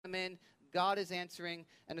them in. God is answering,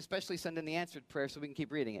 and especially send in the answered prayer so we can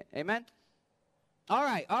keep reading it. Amen? All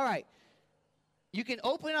right. You can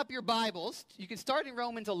open up your Bibles. You can start in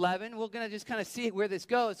Romans 11. We're going to just kind of see where this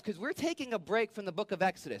goes because we're taking a break from the book of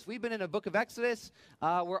Exodus. We've been in the book of Exodus.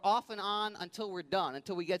 We're off and on until we're done,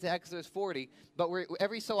 until we get to Exodus 40. But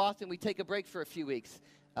every so often we take a break for a few weeks.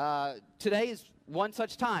 Today is one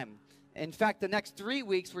such time. In fact, the next 3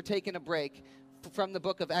 weeks we're taking a break from the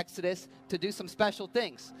book of Exodus to do some special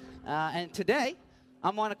things. And today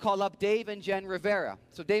I'm going to call up Dave and Jen Rivera.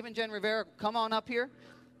 So Dave and Jen Rivera, come on up here.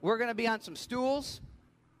 We're going to be on some stools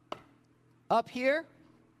up here,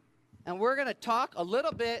 and we're going to talk a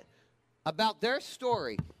little bit about their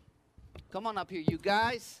story. Come on up here, you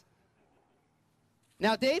guys.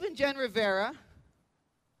 Now, Dave and Jen Rivera,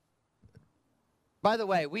 by the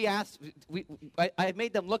way, I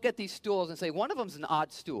made them look at these stools and say, one of them's an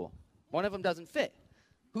odd stool. One of them doesn't fit.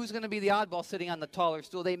 Who's going to be the oddball sitting on the taller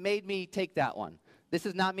stool? They made me take that one. This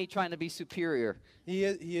is not me trying to be superior. He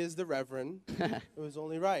is the Reverend. It was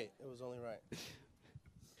only right.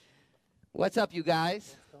 What's up, you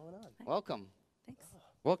guys? What's going on? Welcome. Thanks.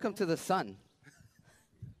 Welcome to the sun.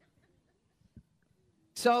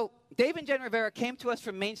 So, Dave and Jen Rivera came to us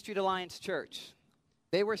from Main Street Alliance Church.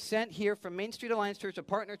 They were sent here from Main Street Alliance Church, a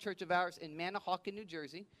partner church of ours in Manahawkin, New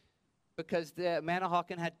Jersey, because the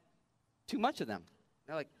Manahawkin had too much of them.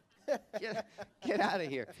 They're like, get out of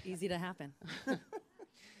here. Easy to happen.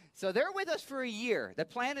 So they're with us for a year. The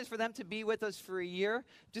plan is for them to be with us for a year,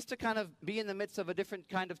 just to kind of be in the midst of a different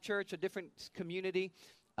kind of church, a different community.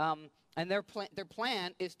 And their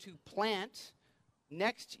plan is to plant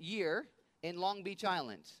next year in Long Beach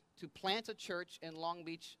Island, to plant a church in Long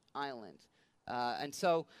Beach Island. And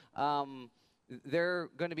so they're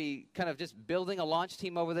going to be kind of just building a launch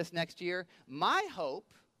team over this next year. My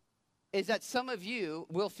hope is that some of you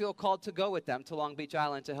will feel called to go with them to Long Beach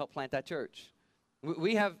Island to help plant that church.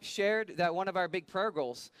 We have shared that one of our big prayer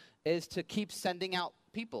goals is to keep sending out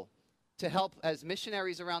people to help as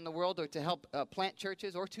missionaries around the world, or to help plant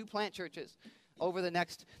churches, or to plant churches over the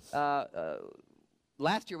next,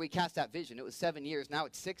 last year we cast that vision. It was 7 years. Now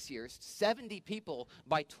it's 6 years. 70 people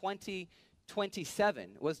by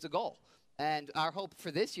 2027 was the goal. And our hope for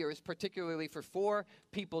this year is particularly for 4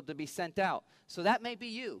 people to be sent out. So that may be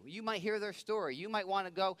you. You might hear their story. You might want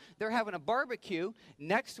to go. They're having a barbecue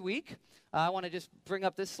next week. I want to just bring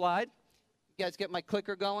up this slide. You guys get my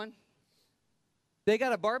clicker going? They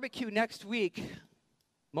got a barbecue next week,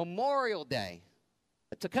 Memorial Day.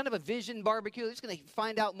 It's a kind of a vision barbecue. They're just going to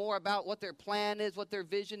find out more about what their plan is, what their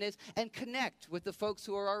vision is, and connect with the folks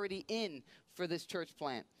who are already in for this church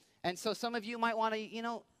plant. And so some of you might want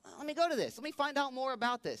to, let me go to this. Let me find out more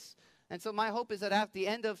about this. And so my hope is that at the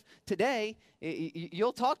end of today,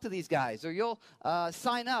 you'll talk to these guys, or you'll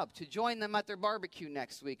sign up to join them at their barbecue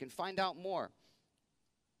next week and find out more.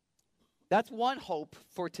 That's one hope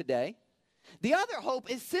for today. The other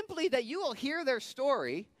hope is simply that you will hear their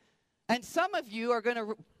story, and some of you are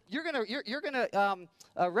you're gonna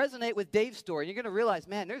resonate with Dave's story. You're gonna realize,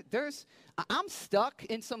 man, I'm stuck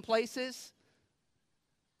in some places.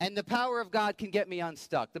 And the power of God can get me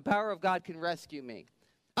unstuck. The power of God can rescue me.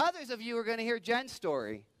 Others of you are going to hear Jen's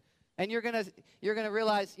story. And you're going to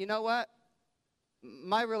realize, you know what?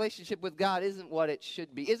 My relationship with God isn't what it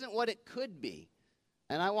should be, isn't what it could be.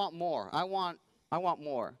 And I want more. I want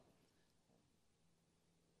more.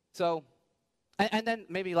 So, and then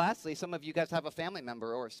maybe lastly, some of you guys have a family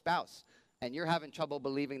member or a spouse, and you're having trouble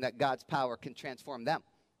believing that God's power can transform them.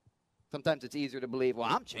 Sometimes it's easier to believe, well,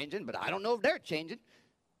 I'm changing, but I don't know if they're changing.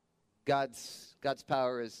 God's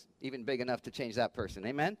power is even big enough to change that person.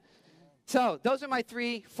 Amen? So those are my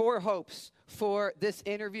 4 hopes for this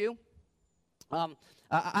interview.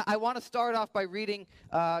 I want to start off by reading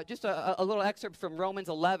just a little excerpt from Romans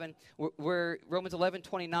 11, where Romans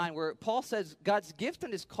 11:29, where Paul says God's gift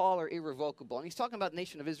and his call are irrevocable. And he's talking about the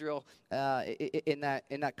nation of Israel in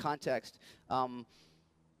that context. But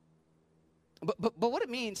what it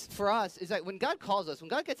means for us is that when God calls us, when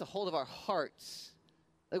God gets a hold of our hearts,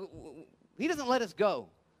 he doesn't let us go.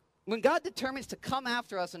 When God determines to come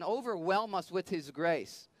after us and overwhelm us with his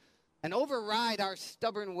grace and override our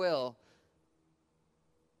stubborn will,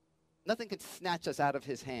 nothing can snatch us out of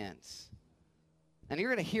his hands. And you're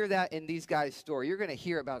going to hear that in these guys' story. You're going to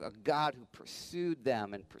hear about a God who pursued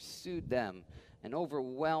them and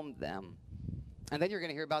overwhelmed them. And then you're going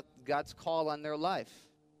to hear about God's call on their life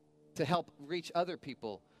to help reach other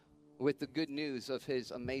people with the good news of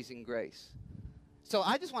his amazing grace. So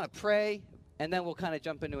I just want to pray, and then we'll kind of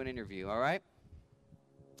jump into an interview, all right?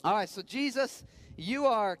 All right, so Jesus, you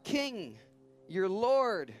are King, you're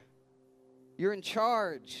Lord, you're in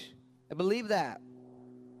charge. I believe that.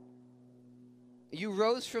 you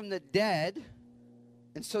rose from the dead,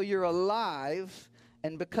 and so you're alive,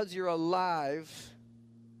 and because you're alive,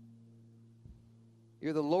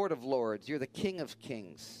 you're the Lord of Lords. You're the King of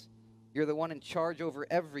Kings. You're the one in charge over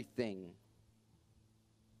everything.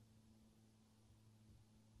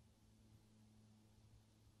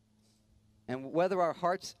 And whether our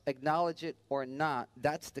hearts acknowledge it or not,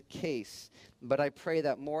 that's the case. But I pray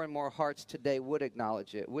that more and more hearts today would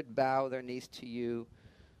acknowledge it, would bow their knees to you.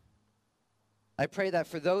 I pray that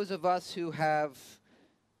for those of us who have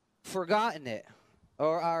forgotten it,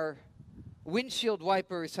 or our windshield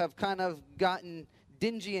wipers have kind of gotten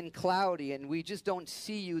dingy and cloudy, and we just don't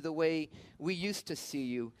see you the way we used to see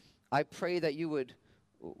you, I pray that you would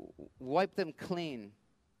wipe them clean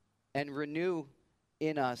and renew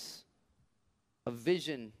in us a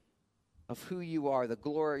vision of who you are, the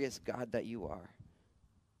glorious God that you are.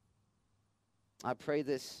 I pray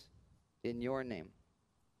this in your name.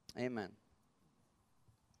 Amen.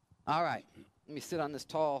 All right. Let me sit on this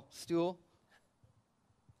tall stool.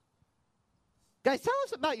 Guys, tell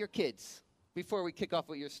us about your kids before we kick off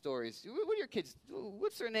with your stories. What are your kids?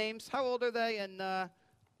 What's their names? How old are they? And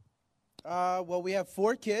well, we have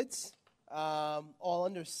 4 kids, all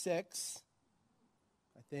under 6,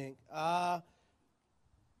 I think.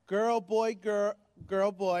 Girl, boy.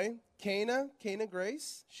 Kana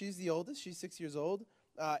Grace, she's the oldest. She's 6 years old.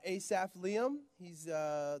 Asaph Liam, he's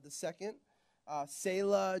the second.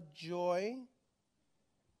 Selah Joy,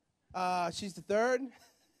 she's the third.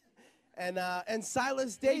 And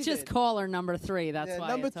Silas David. We just call her number 3. That's why.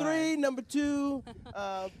 Number it's 3, hard. number 2.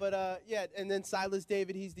 Yeah, and then Silas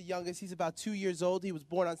David, he's the youngest. He's about 2 years old. He was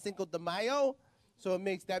born on Cinco de Mayo, so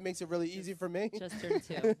that makes it really easy for me. Just turned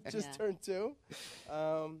 2. Just turned 2.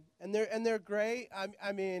 And they're great.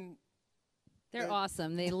 I mean, they're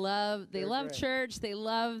awesome. They love great. church.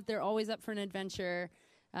 They're always up for an adventure.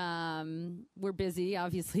 We're busy,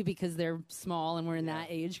 obviously, because they're small and we're in that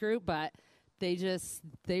age group, but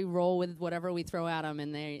they roll with whatever we throw at them,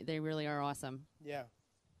 and they really are awesome. Yeah.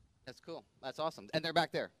 that's cool. That's awesome. And they're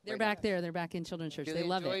back there. They're back there. They're back in children's church. Do they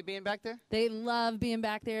love enjoy it. being back there? They love being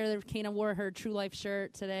back there. Kana wore her True Life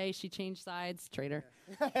shirt today. She changed sides. Traitor.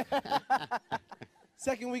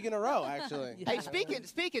 Second week in a row, actually. Hey,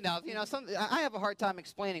 speaking of, I have a hard time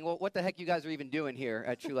explaining what the heck you guys are even doing here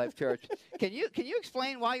at True Life Church. Can you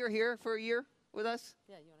explain why you're here for a year with us?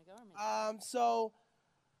 Yeah, you want to go? Or me? So.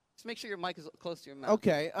 Just make sure your mic is close to your mouth.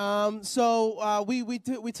 Okay.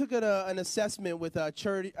 We took an assessment with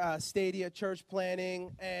church, Stadia church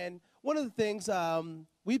planning, and one of the things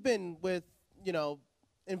we've been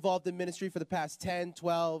involved in ministry for the past 10,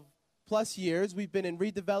 12 plus years. We've been in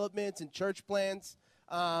redevelopments and church plants,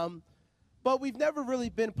 but we've never really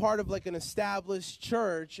been part of like an established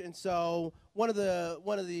church. And so one of the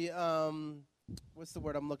what's the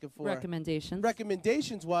word I'm looking for?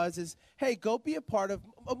 Recommendations is, hey, go be a part of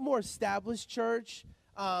a more established church.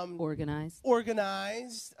 Organized.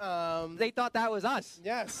 They thought that was us.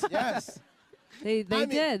 Yes. They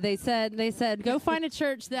did. They said, go find a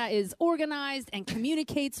church that is organized and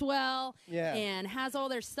communicates well and has all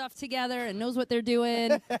their stuff together and knows what they're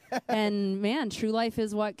doing. And, man, True Life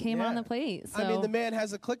is what came on the plate. So. I mean, the man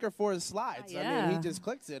has a clicker for his slides. Yeah. I mean, he just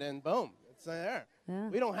clicks it and boom, it's there. Yeah.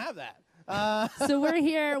 We don't have that. So we're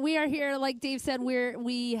here. We are here. Like Dave said,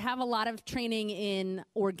 we have a lot of training in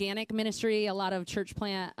organic ministry, a lot of church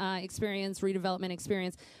plant experience, redevelopment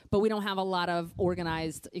experience, but we don't have a lot of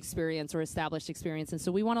organized experience or established experience. And so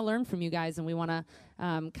we want to learn from you guys, and we want to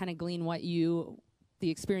kind of glean the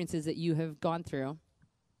experiences that you have gone through.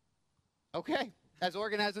 Okay, as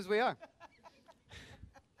organized as we are.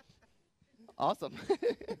 Awesome.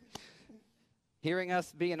 Hearing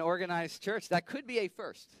us be an organized church, that could be a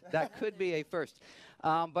first. That could be a first.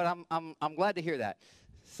 But I'm glad to hear that.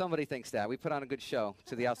 Somebody thinks that. We put on a good show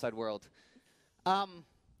to the outside world. All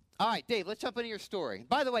right, Dave, let's jump into your story.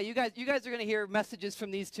 By the way, you guys are going to hear messages from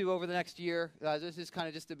these two over the next year. This is kind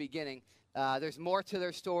of just the beginning. There's more to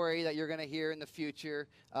their story that you're going to hear in the future.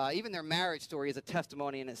 Even their marriage story is a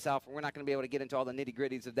testimony in itself. We're not going to be able to get into all the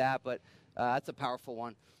nitty-gritties of that, but that's a powerful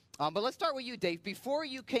one. But let's start with you, Dave. Before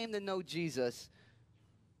you came to know Jesus,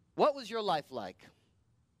 what was your life like?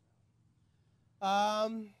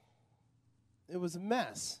 It was a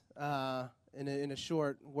mess, in a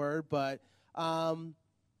short word. But I'm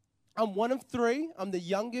one of 3. I'm the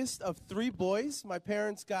youngest of 3 boys. My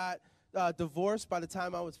parents got divorced by the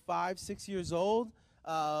time I was 5, 6 years old,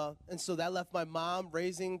 and so that left my mom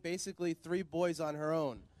raising basically 3 boys on her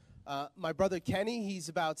own. My brother Kenny, he's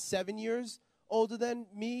about 7 years older than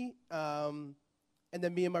me, and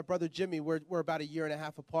then me and my brother Jimmy, we're about a year and a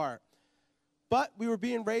half apart. But we were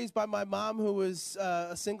being raised by my mom, who was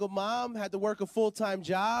a single mom, had to work a full-time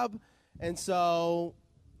job. And so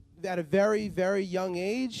at a very, very young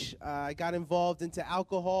age, I got involved into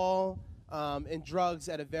alcohol and drugs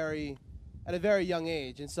at a very young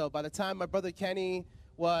age. And so by the time my brother Kenny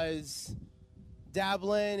was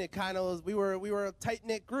dabbling, it kind of was, we were a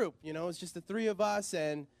tight-knit group. You know, it's just the three of us,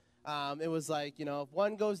 and it was like, you know, if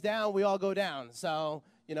one goes down, we all go down. So,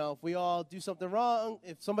 you know, if we all do something wrong,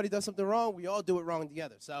 if somebody does something wrong, we all do it wrong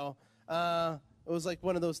together. So it was like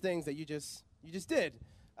one of those things that you just did.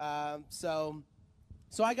 So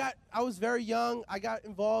I was very young. I got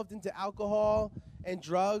involved into alcohol and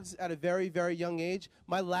drugs at a very, very young age.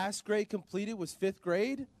 My last grade completed was 5th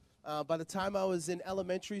grade. By the time I was in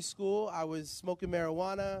elementary school, I was smoking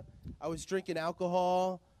marijuana. I was drinking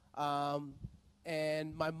alcohol.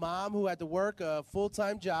 And my mom, who had to work a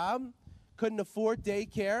full-time job, couldn't afford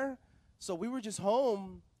daycare. So we were just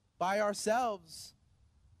home by ourselves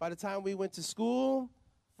by the time we went to school,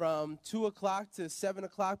 from 2 o'clock to 7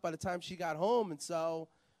 o'clock by the time she got home. And so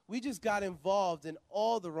we just got involved in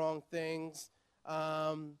all the wrong things,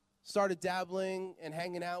 started dabbling and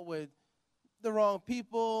hanging out with the wrong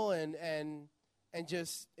people, and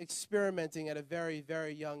just experimenting at a very,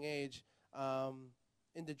 very young age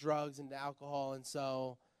into drugs and alcohol. And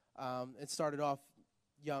so it started off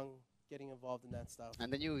young, getting involved in that stuff.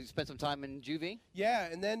 And then you spent some time in juvie? Yeah,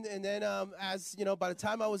 and then as you know, by the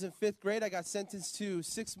time I was in 5th grade, I got sentenced to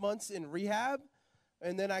 6 months in rehab,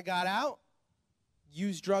 and then I got out,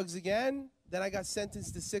 used drugs again. Then I got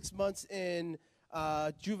sentenced to 6 months in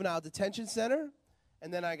juvenile detention center,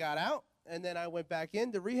 and then I got out, and then I went back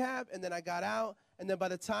into rehab, and then I got out, and then by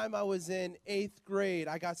the time I was in 8th grade,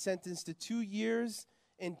 I got sentenced to 2 years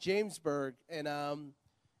in Jamesburg, and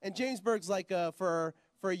Jamesburg's like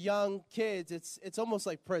for young kids, it's almost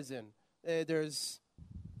like prison. It's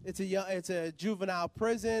a juvenile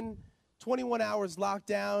prison, 21 hours locked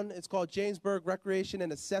down. It's called Jamesburg Recreation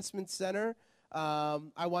and Assessment Center.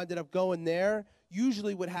 I wound up going there.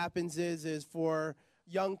 Usually what happens is for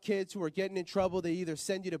young kids who are getting in trouble, they either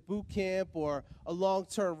send you to boot camp or a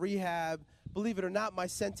long-term rehab. Believe it or not, my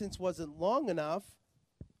sentence wasn't long enough,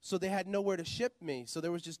 so they had nowhere to ship me. So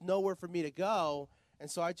there was just nowhere for me to go,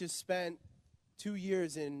 and so I just spent 2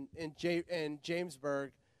 years in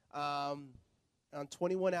Jamesburg on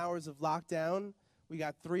 21 hours of lockdown. We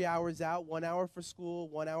got 3 hours out, 1 hour for school,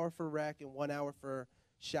 1 hour for rec, and 1 hour for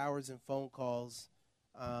showers and phone calls.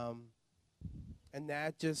 And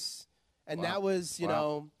that just, and Wow. that was, you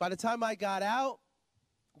know, by the time I got out,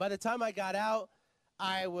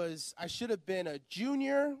 I should have been a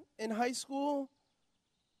junior in high school.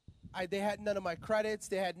 They had none of my credits.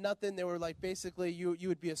 They had nothing. They were like, basically, you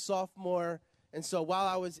would be a sophomore. And so while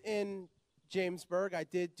I was in Jamesburg, I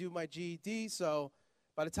did do my GED. So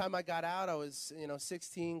by the time I got out, I was,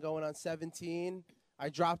 16, going on 17. I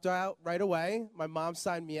dropped out right away. My mom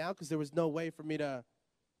signed me out because there was no way for me to,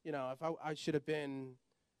 if I should have been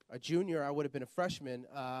a junior, I would have been a freshman.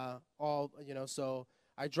 So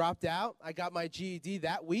I dropped out. I got my GED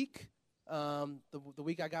that week, the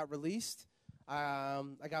week I got released.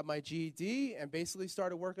 I got my GED and basically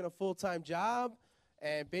started working a full-time job,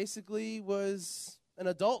 and basically was an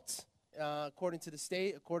adult, according to the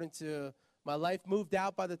state, according to my life. Moved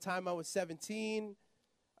out by the time I was 17,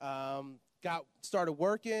 started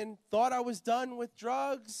working, thought I was done with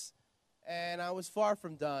drugs, and I was far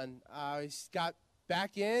from done. I got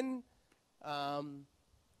back in.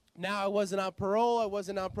 Now I wasn't on parole, I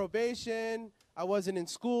wasn't on probation, I wasn't in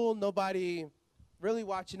school, nobody really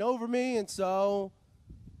watching over me, and so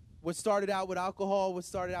what started out with alcohol, what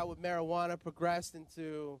started out with marijuana, progressed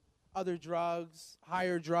into other drugs,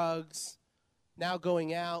 higher drugs, now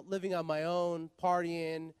going out, living on my own,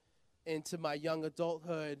 partying into my young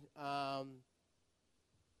adulthood,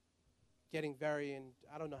 getting very, and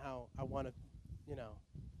I don't know how I want to,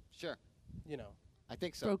 Sure. I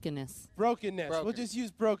think so. Brokenness. Brokenness. Broken. We'll just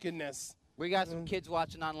use brokenness. We got some kids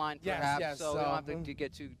watching online, Yes, perhaps, yes, so we so, don't have to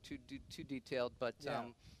get too detailed. But Yeah.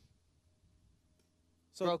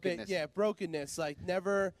 Brokenness. Brokenness. Like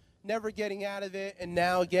never getting out of it, and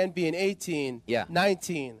now again being 18, Yeah.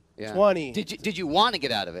 19, yeah. 20. Did you want to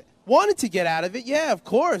get out of it? Wanted to get out of it, yeah, of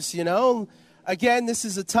course. Again, this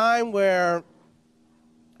is a time where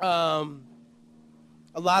a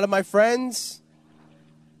lot of my friends,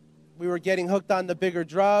 we were getting hooked on the bigger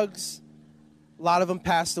drugs. A lot of them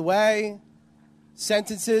passed away.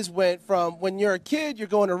 Sentences went from when you're a kid, you're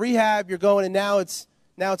going to rehab, and now it's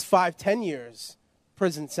 5-10 years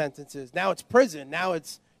prison sentences. Now it's prison. Now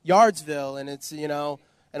it's Yardsville, and it's and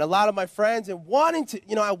a lot of my friends, and wanting to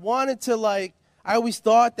I wanted to, like, I always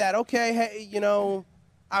thought that, okay, hey,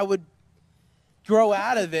 I would grow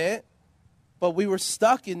out of it, but we were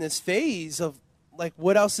stuck in this phase of like,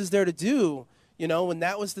 what else is there to do? You know, and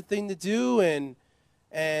that was the thing to do, and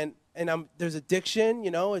there's addiction.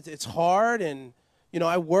 You know, it's hard, and you know,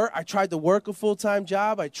 I tried to work a full-time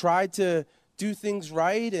job. I tried to do things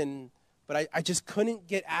right, but I just couldn't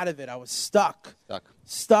get out of it. I was stuck,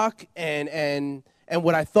 and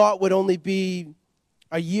what I thought would only be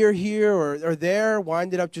a year here or there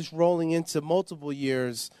winded up just rolling into multiple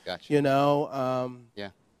years. Gotcha. You know.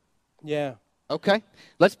 Yeah. Okay.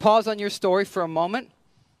 Let's pause on your story for a moment,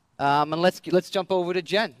 and let's jump over to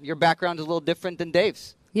Jen. Your background is a little different than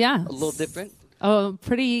Dave's. Yeah. A little different. Oh,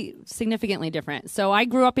 pretty significantly different. So I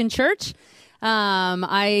grew up in church.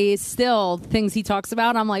 I still, things he talks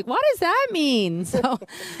about, I'm like, what does that mean? So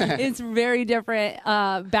it's very different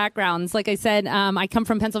backgrounds. Like I said, I come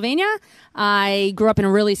from Pennsylvania. I grew up in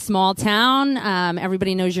a really small town.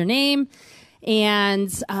 Everybody knows your name. And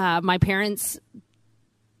my parents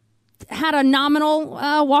had a nominal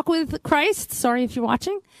walk with Christ. Sorry if you're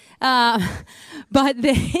watching. But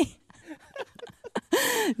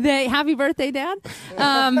they happy birthday, Dad.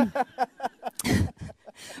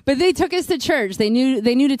 But they took us to church. They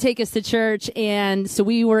knew to take us to church, and so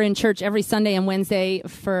we were in church every Sunday and Wednesday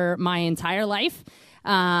for my entire life.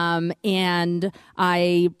 And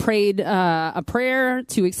I prayed a prayer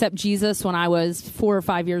to accept Jesus when I was 4 or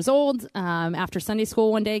 5 years old, after Sunday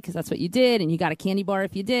school one day, because that's what you did, and you got a candy bar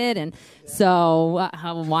if you did, and so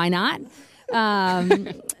why not?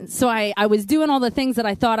 So I was doing all the things that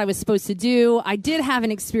I thought I was supposed to do. I did have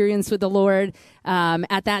an experience with the Lord.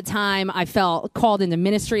 At that time, I felt called into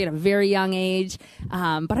ministry at a very young age,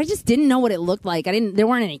 but I just didn't know what it looked like. There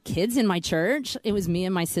weren't any kids in my church. It was me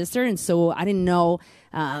and my sister, and so I didn't know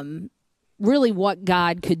really what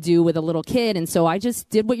God could do with a little kid, and so I just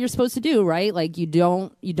did what you're supposed to do, right? Like you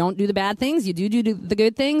don't do the bad things, you do the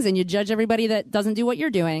good things, and you judge everybody that doesn't do what you're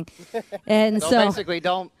doing. And so basically,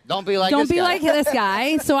 don't be like don't this be guy. like this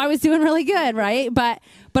guy. So I was doing really good, right? But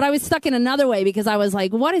I was stuck in another way because I was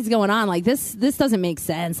like, what is going on? Like this doesn't make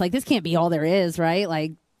sense. Like this can't be all there is, right?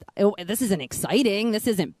 Like this isn't exciting. This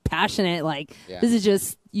isn't passionate. Like this is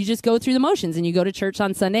just you just go through the motions, and you go to church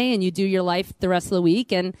on Sunday, and you do your life the rest of the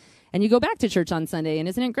week, and you go back to church on Sunday, and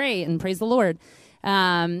isn't it great? And praise the Lord.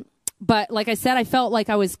 But like I said, I felt like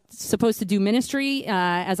I was supposed to do ministry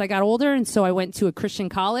as I got older, and so I went to a Christian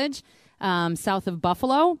college south of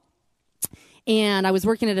Buffalo. And I was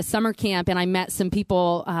working at a summer camp, and I met some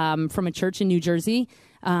people from a church in New Jersey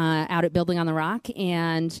out at Building on the Rock,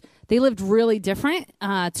 and they lived really different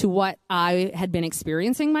to what I had been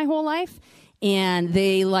experiencing my whole life. And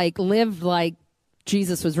they lived like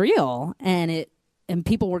Jesus was real, and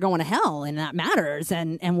people were going to hell, and that matters,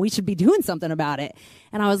 and we should be doing something about it.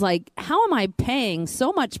 And I was like, how am I paying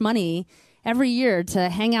so much money every year to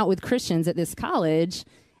hang out with Christians at this college,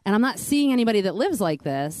 and I'm not seeing anybody that lives like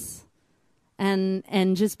this?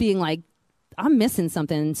 And just being like, I'm missing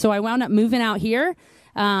something. So I wound up moving out here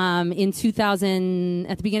in 2000,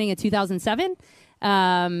 at the beginning of 2007.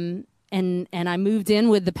 And I moved in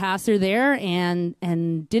with the pastor there and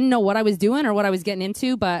didn't know what I was doing or what I was getting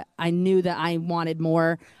into, but I knew that I wanted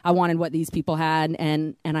more. I wanted what these people had,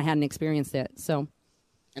 and I hadn't experienced it. So.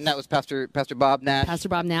 And that was Pastor Bob Nash. Pastor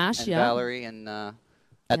Bob Nash, and yeah. Valerie, and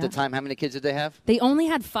at the time, how many kids did they have? They only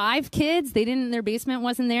had 5 kids. They didn't. Their basement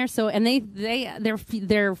wasn't there. So, and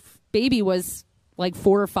their baby was like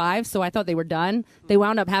 4 or 5. So I thought they were done. They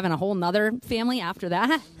wound up having a whole nother family after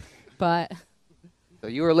that. But so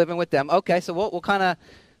you were living with them. Okay, so we'll kind of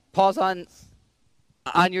pause on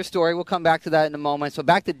your story. We'll come back to that in a moment. So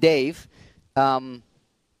back to Dave. What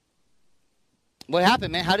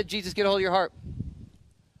happened, man? How did Jesus get a hold of your heart?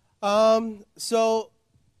 So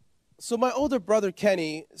my older brother,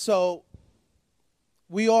 Kenny,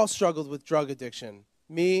 we all struggled with drug addiction.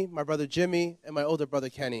 Me, my brother Jimmy, and my older brother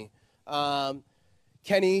Kenny.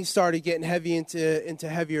 Kenny started getting into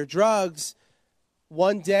heavier drugs.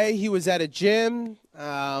 One day he was at a gym.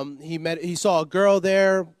 He saw a girl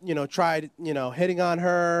there, tried, hitting on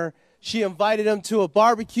her. She invited him to a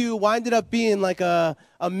barbecue, winded up being like a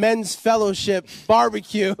men's fellowship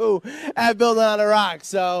barbecue at Building on the Rock.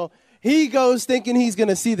 So he goes thinking he's going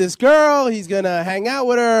to see this girl. He's going to hang out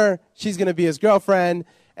with her. She's going to be his girlfriend.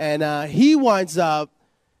 And he winds up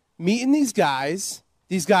meeting these guys.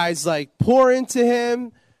 These guys, pour into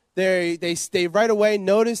him. They right away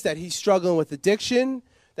notice that he's struggling with addiction,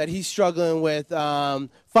 that he's struggling with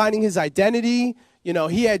finding his identity. He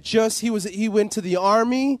went to the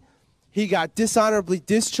Army. He got dishonorably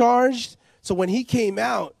discharged. So when he came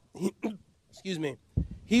out,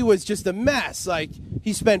 he was just a mess.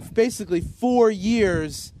 He spent basically 4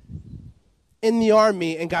 years in the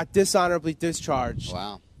Army and got dishonorably discharged.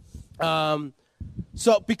 Wow.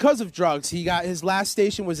 So because of drugs, his last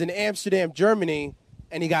station was in Amsterdam, Germany,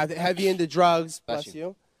 and he got heavy into drugs. Bless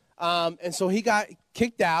you. And so he got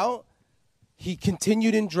kicked out. He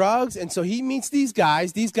continued in drugs, and so he meets these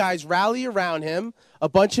guys. These guys rally around him, a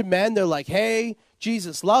bunch of men. They're like, hey,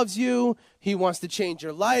 Jesus loves you. He wants to change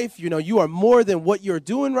your life. You know, you are more than what you're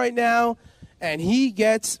doing right now. And he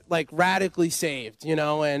gets, like, radically saved, you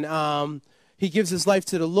know, and he gives his life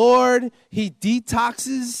to the Lord. He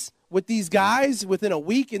detoxes with these guys within a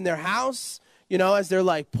week in their house, you know, as they're,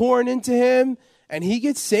 like, pouring into him. And he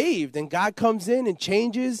gets saved, and God comes in and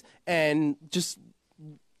changes and just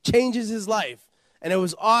changes his life. And it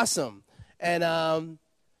was awesome. And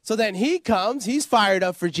so then he comes, he's fired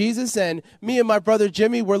up for Jesus, and me and my brother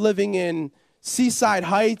Jimmy, we're living in Seaside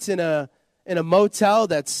Heights in a motel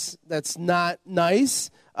that's not nice.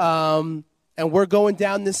 And we're going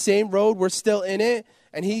down this same road, we're still in it,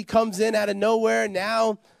 and he comes in out of nowhere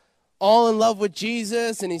now, all in love with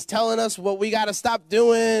Jesus, and he's telling us what we got to stop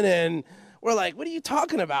doing, and we're like, what are you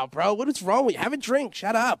talking about, bro? What is wrong with you? Have a drink,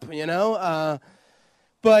 shut up, you know?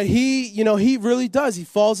 But he, you know, he really does. He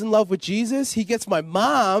falls in love with Jesus. He gets my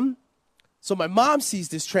mom. So my mom sees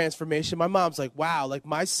this transformation. My mom's like, wow, like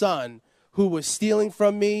my son who was stealing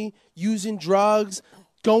from me, using drugs,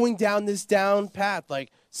 going down this down path,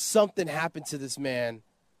 like something happened to this man.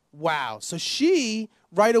 Wow. So she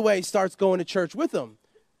right away starts going to church with him.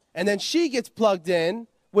 And then she gets plugged in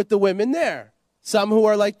with the women there. Some who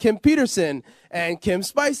are like Kim Peterson and Kim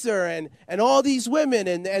Spicer and all these women.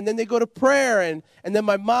 And then they go to prayer. And then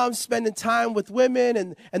my mom's spending time with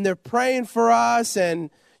women and they're praying for us. And,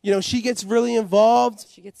 you know, she gets really involved.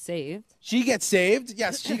 She gets saved. She gets saved.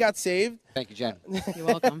 Yes, she got saved. Thank you, Jen. You're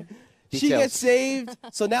welcome. She gets saved.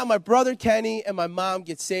 So now my brother Kenny and my mom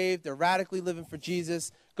get saved. They're radically living for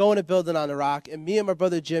Jesus, going to Building on the Rock. And me and my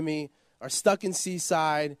brother Jimmy are stuck in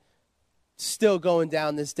Seaside, still going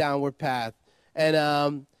down this downward path.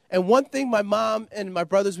 And one thing my mom and my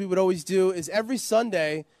brothers, we would always do is every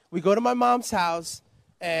Sunday we go to my mom's house,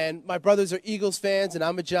 and my brothers are Eagles fans and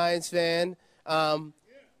I'm a Giants fan.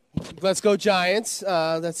 Let's go Giants.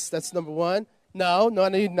 That's number one. No,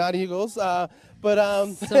 not Eagles. So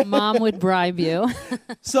mom would bribe you.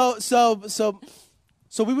 So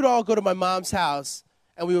we would all go to my mom's house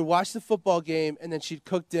and we would watch the football game, and then she'd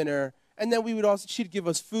cook dinner, and then she'd give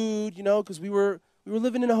us food, you know, because we were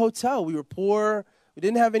living in a hotel. We were poor. We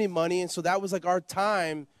didn't have any money. And so that was like our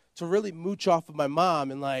time to really mooch off of my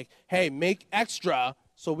mom and like, hey, make extra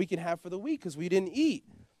so we can have for the week because we didn't eat.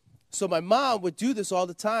 So my mom would do this all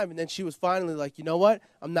the time. And then she was finally like, you know what?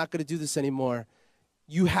 I'm not going to do this anymore.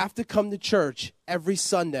 You have to come to church every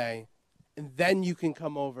Sunday, and then you can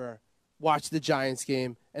come over, watch the Giants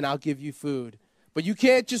game, and I'll give you food. But you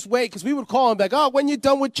can't just wait, because we would call him back, oh, when you're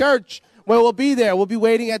done with church, well, we'll be there. We'll be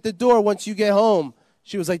waiting at the door once you get home.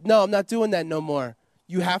 She was like, no, I'm not doing that no more.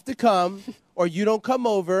 You have to come, or you don't come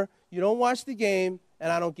over, you don't watch the game,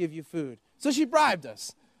 and I don't give you food. So she bribed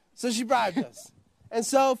us. And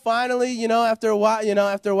so finally, you know, after a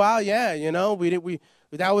while, yeah, you know,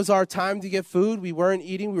 that was our time to get food. We weren't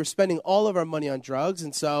eating. We were spending all of our money on drugs,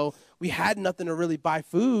 and so we had nothing to really buy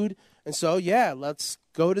food. And so, yeah, let's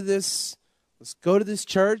go to this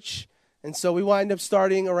church. And so we wind up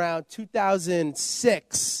starting around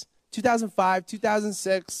 2005,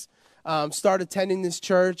 2006, start attending this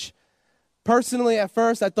church. Personally, at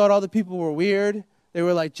first, I thought all the people were weird. They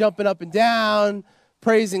were like jumping up and down,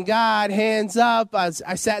 praising God, hands up. I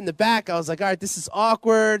sat in the back. I was like, all right, this is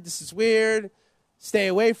awkward. This is weird. Stay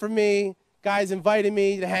away from me. Guys invited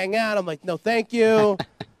me to hang out. I'm like, no, thank you.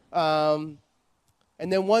 And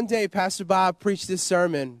then one day, Pastor Bob preached this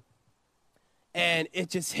sermon, and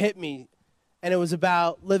it just hit me. And it was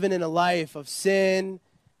about living in a life of sin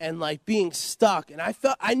and like being stuck. And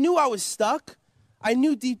I knew I was stuck. I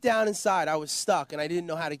knew deep down inside I was stuck, and I didn't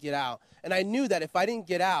know how to get out. And I knew that if I didn't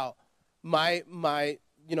get out, my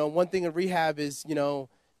you know, one thing in rehab is, you know,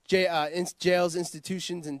 jails,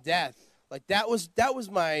 institutions, and death. Like that was it.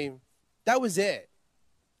 I was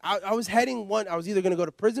I was either going to go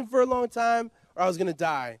to prison for a long time or I was going to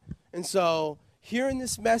die. And so hearing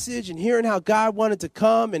this message and hearing how God wanted to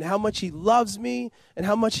come and how much he loves me and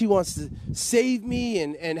how much he wants to save me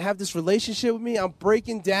and have this relationship with me, I'm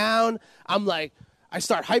breaking down. I'm like, I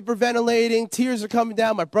start hyperventilating. Tears are coming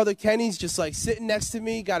down. My brother Kenny's just like sitting next to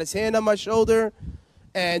me, got his hand on my shoulder.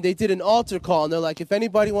 And they did an altar call, and they're like, if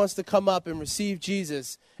anybody wants to come up and receive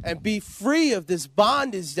Jesus and be free of this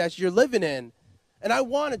bondage that you're living in. And I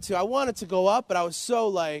wanted to go up, but I was so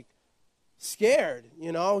like scared.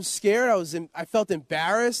 You know, I was scared. I felt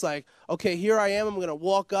embarrassed. Like, okay, here I am. I'm going to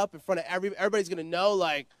walk up in front of everybody's going to know,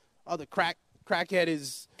 like, oh, the crackhead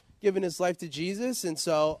is giving his life to Jesus. And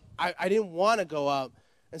so I didn't want to go up.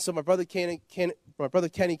 And so my brother Kenny came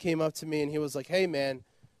up to me, and he was like, hey, man,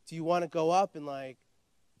 do you want to go up and, like,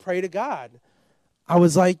 pray to God? I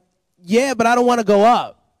was like, yeah, but I don't want to go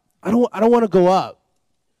up. I don't want to go up.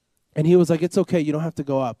 And he was like, it's okay. You don't have to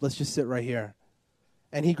go up. Let's just sit right here.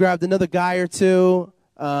 And he grabbed another guy or two,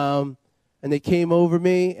 and they came over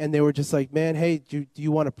me, and they were just like, man, hey, do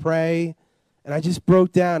you want to pray? And I just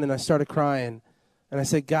broke down, and I started crying. And I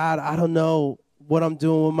said, God, I don't know what I'm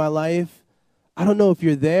doing with my life. I don't know if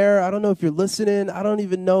you're there. I don't know if you're listening. I don't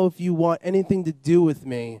even know if you want anything to do with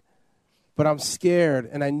me. But I'm scared,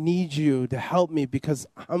 and I need you to help me because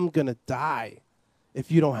I'm going to die if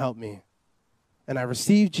you don't help me. And I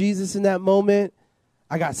received Jesus in that moment.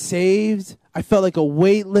 I got saved. I felt like a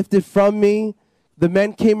weight lifted from me. The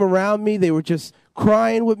men came around me. They were just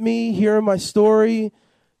crying with me, hearing my story.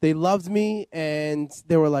 They loved me, and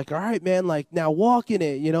they were like, all right, man, like, now walk in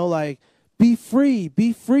it, you know, like, be free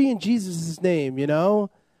in Jesus' name, you know.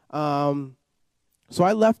 So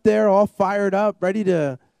I left there all fired up, ready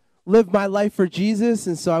to live my life for Jesus.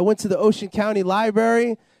 And so I went to the Ocean County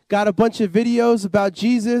Library, got a bunch of videos about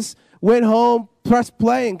Jesus, went home, pressed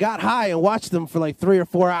play, and got high and watched them for like 3 or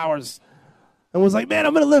 4 hours. And was like, man,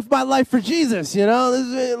 I'm going to live my life for Jesus, you know,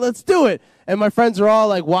 let's do it. And my friends are all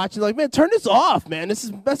like watching, like, man, turn this off, man. This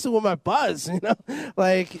is messing with my buzz, you know,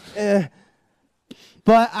 like,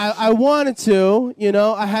 But I wanted to, you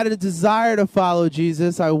know, I had a desire to follow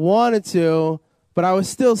Jesus. I wanted to, but I was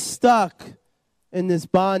still stuck in this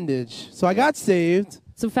bondage. So I got saved.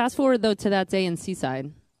 So fast forward, though, to that day in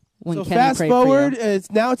Seaside when so Kenny fast prayed forward, for you.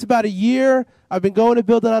 it's about a year. I've been going to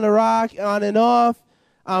Building on the Rock on and off.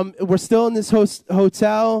 We're still in this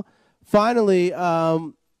hotel. Finally,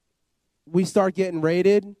 we start getting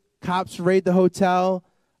raided. Cops raid the hotel.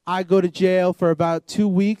 I go to jail for about 2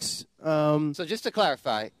 weeks. So just to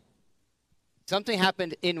clarify, something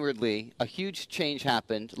happened inwardly. A huge change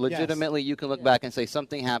happened. Legitimately, you can look back and say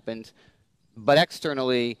something happened. But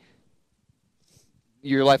externally,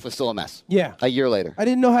 your life was still a mess. Yeah. A year later. I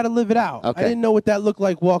didn't know how to live it out. Okay. I didn't know what that looked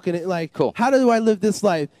like walking it. Like, cool. How do I live this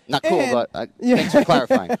life? Not cool, but thanks for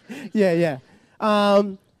clarifying. Yeah.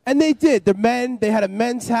 And they did. They had a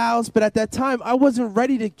men's house, but at that time, I wasn't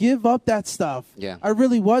ready to give up that stuff. Yeah. I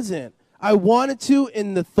really wasn't. I wanted to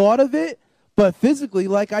in the thought of it, but physically,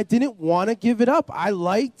 like, I didn't want to give it up. I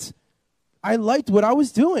liked what I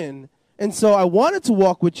was doing. And so I wanted to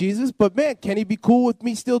walk with Jesus, but man, can he be cool with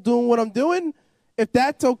me still doing what I'm doing? If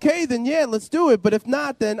that's okay, then yeah, let's do it. But if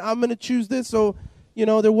not, then I'm going to choose this. So, you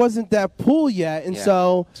know, there wasn't that pull yet. And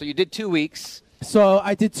so you did 2 weeks. So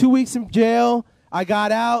I did 2 weeks in jail. I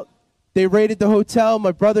got out. They raided the hotel.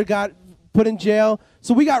 My brother got put in jail.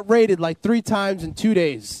 So we got raided like 3 times in 2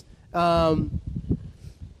 days. And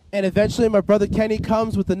eventually my brother Kenny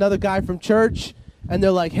comes with another guy from church, and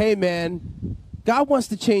they're like, hey, man, God wants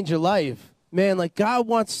to change your life. Man, like, God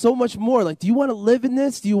wants so much more. Like, do you want to live in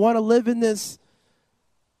this? Do you want to live in this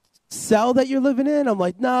cell that you're living in? I'm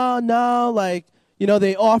like, no. Like, you know,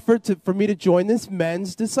 they offered for me to join this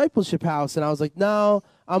men's discipleship house. And I was like, no,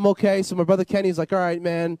 I'm okay. So my brother Kenny's like, all right,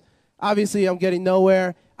 man, obviously I'm getting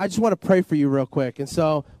nowhere. I just want to pray for you real quick. And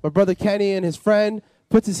so my brother Kenny and his friend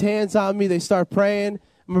puts his hands on me. They start praying.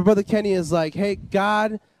 And my brother Kenny is like, hey,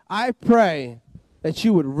 God, I pray that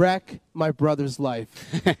you would wreck my brother's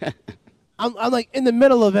life. I'm like in the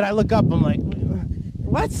middle of it. I look up. I'm like,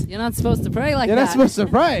 what? You're not supposed to pray like that. You're not supposed to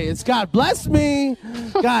pray. It's God bless me.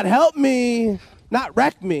 God help me. Not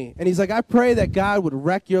wreck me. And he's like, I pray that God would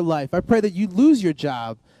wreck your life. I pray that you lose your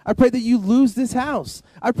job. I pray that you lose this house.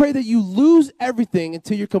 I pray that you lose everything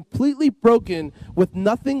until you're completely broken with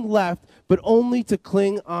nothing left but only to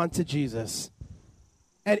cling on to Jesus.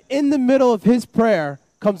 And in the middle of his prayer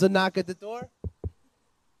comes a knock at the door.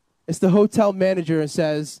 It's the hotel manager and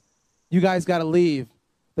says, you guys got to leave.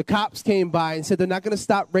 The cops came by and said they're not going to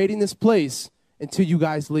stop raiding this place until you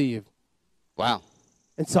guys leave. Wow.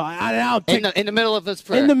 And so in the middle of this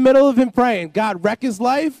prayer. In the middle of him praying, God wreck his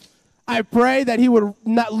life. I pray that he would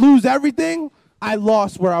not lose everything. I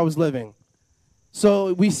lost where I was living.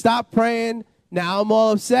 So we stopped praying. Now I'm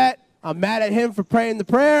all upset. I'm mad at him for praying the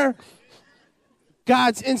prayer.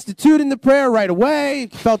 God's instituting the prayer right away.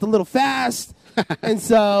 Felt a little fast. And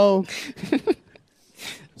so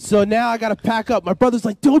now I got to pack up. My brother's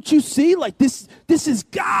like, don't you see? Like, this is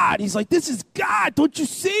God. He's like, this is God. Don't you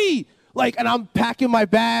see? Like, and I'm packing my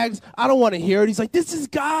bags. I don't want to hear it. He's like, this is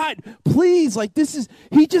God. Please, like,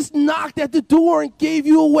 he just knocked at the door and gave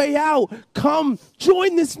you a way out. Come,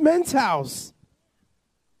 join this men's house.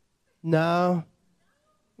 No,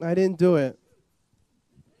 I didn't do it.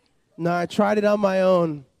 No, I tried it on my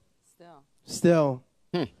own. Still.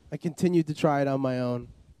 I continued to try it on my own.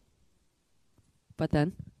 But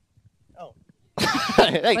then?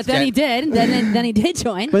 Thanks, But then Ken. he did. Then he did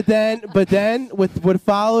join. But then, with what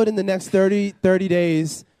followed in the next 30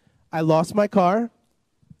 days, I lost my car.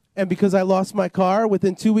 And because I lost my car,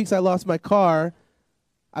 within 2 weeks I lost my car,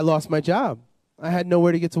 I lost my job. I had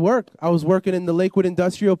nowhere to get to work. I was working in the Lakewood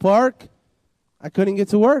Industrial Park. I couldn't get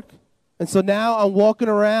to work. And so now I'm walking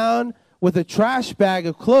around with a trash bag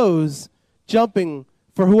of clothes, jumping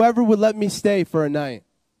for whoever would let me stay for a night.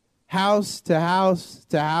 House to house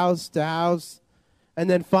to house to house. And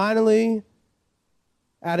then finally,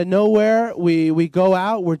 out of nowhere, we go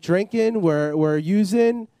out, we're drinking, we're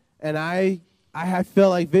using, and I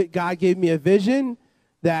felt like God gave me a vision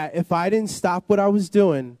that if I didn't stop what I was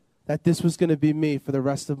doing, that this was going to be me for the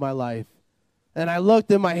rest of my life. And I looked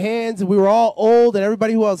in my hands, and we were all old, and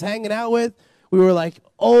everybody who I was hanging out with, we were like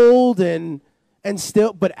old and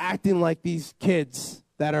still, but acting like these kids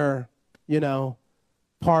that are,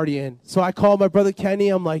 partying. So I called my brother Kenny.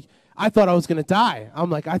 I'm like, I thought I was going to die.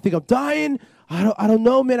 I'm like, I think I'm dying. I don't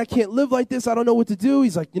know, man. I can't live like this. I don't know what to do.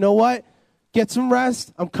 He's like, you know what? Get some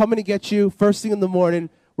rest. I'm coming to get you first thing in the morning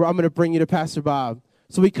where I'm going to bring you to Pastor Bob.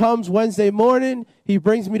 So he comes Wednesday morning. He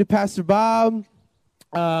brings me to Pastor Bob.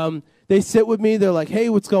 They sit with me. They're like, hey,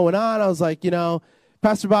 what's going on? I was like,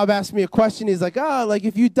 Pastor Bob asked me a question. He's like, like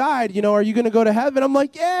if you died, are you going to go to heaven? I'm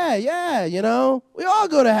like, yeah, we all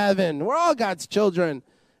go to heaven. We're all God's children.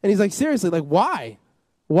 And he's like, seriously, like, why?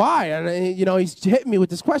 Why? And, he's hitting me with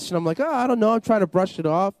this question. I'm like, I don't know. I'm trying to brush it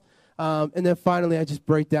off. And then finally I just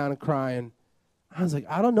break down and crying. I was like,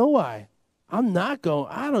 I don't know why. I'm not going.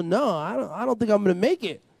 I don't know. I don't think I'm going to make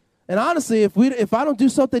it. And honestly, if I don't do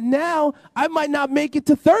something now, I might not make it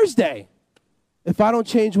to Thursday if I don't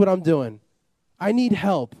change what I'm doing. I need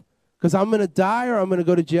help because I'm going to die or I'm going to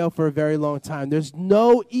go to jail for a very long time. There's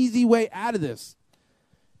no easy way out of this.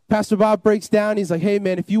 Pastor Bob breaks down. He's like, hey,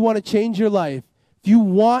 man, if you want to change your life, if you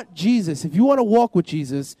want Jesus, if you want to walk with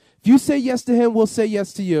Jesus, if you say yes to him, we'll say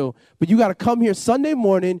yes to you. But you got to come here Sunday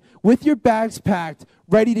morning with your bags packed,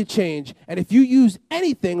 ready to change. And if you use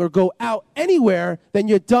anything or go out anywhere, then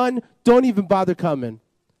you're done. Don't even bother coming.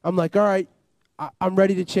 I'm like, all right, I'm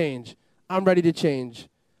ready to change. I'm ready to change.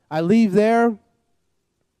 I leave there.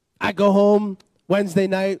 I go home. Wednesday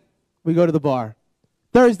night, we go to the bar.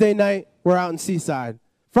 Thursday night, we're out in Seaside.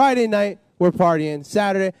 Friday night, we're partying.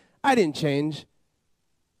 Saturday, I didn't change.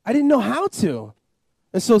 I didn't know how to.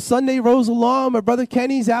 And so Sunday rolls along. My brother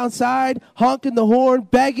Kenny's outside, honking the horn,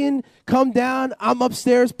 begging, come down. I'm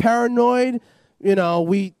upstairs, paranoid.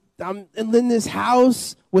 I'm in this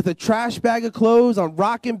house with a trash bag of clothes. I'm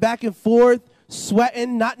rocking back and forth,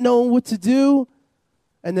 sweating, not knowing what to do.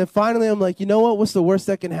 And then finally, I'm like, you know what? What's the worst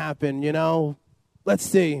that can happen? Let's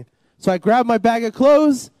see. So I grab my bag of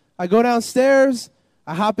clothes. I go downstairs.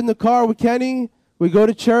 I hop in the car with Kenny. We go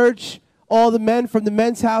to church. All the men from the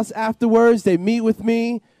men's house afterwards, they meet with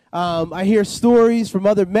me. I hear stories from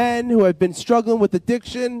other men who have been struggling with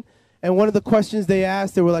addiction. And one of the questions they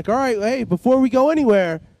asked, they were like, all right, hey, before we go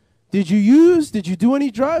anywhere, did you use? Did you do any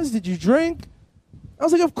drugs? Did you drink? I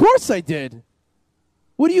was like, of course I did.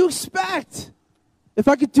 What do you expect? If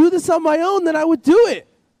I could do this on my own, then I would do it.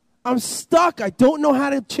 I'm stuck. I don't know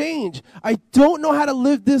how to change. I don't know how to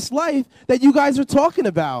live this life that you guys are talking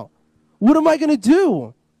about. What am I going to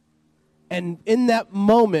do? And in that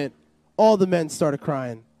moment, all the men started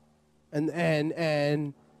crying.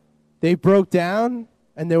 And they broke down,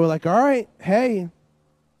 and they were like, all right, hey,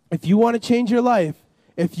 if you want to change your life,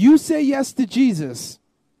 if you say yes to Jesus,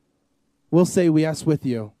 we'll say yes with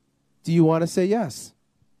you. Do you want to say yes?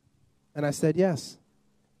 And I said yes.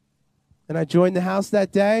 And I joined the house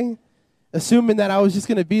that day, assuming that I was just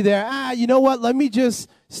going to be there. You know what? Let me just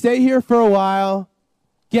stay here for a while,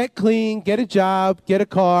 get clean, get a job, get a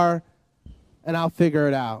car, and I'll figure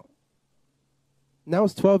it out. And that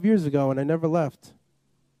was 12 years ago, and I never left.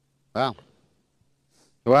 Wow.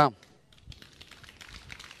 Wow.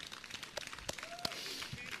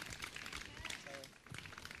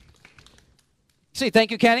 See,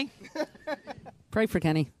 thank you, Kenny. Pray for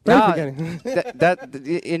Kenny. Pray for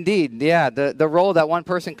Kenny. Indeed, yeah. The role that one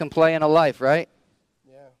person can play in a life, right?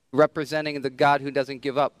 Yeah. Representing the God who doesn't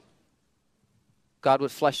give up. God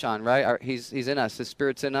with flesh on, right? He's in us. His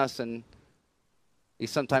Spirit's in us, and he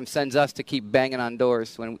sometimes sends us to keep banging on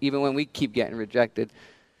doors, even when we keep getting rejected.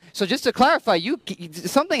 So just to clarify,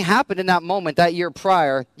 something happened in that moment, that year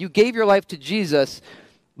prior. You gave your life to Jesus,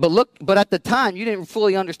 but at the time you didn't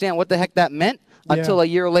fully understand what the heck that meant until a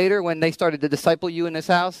year later when they started to disciple you in this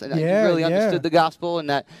house, and you really understood the gospel and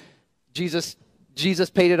that Jesus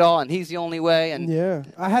paid it all and He's the only way. And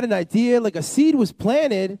I had an idea, like a seed was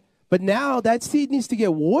planted, but now that seed needs to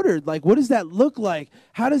get watered. Like, what does that look like?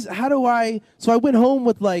 So I went home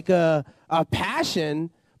with like a passion,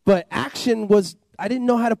 but action was, I didn't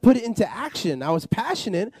know how to put it into action. I was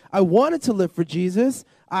passionate. I wanted to live for Jesus.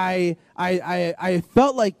 I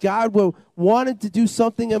felt like God wanted to do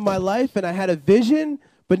something in my life, and I had a vision.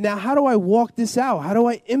 But now, how do I walk this out? How do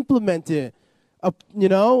I implement it? A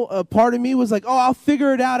part of me was like, oh, I'll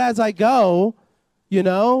figure it out as I go,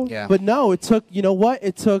 Yeah. But no, it took,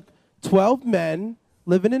 It took 12 men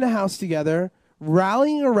living in a house together,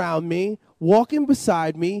 rallying around me, walking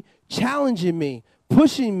beside me, challenging me,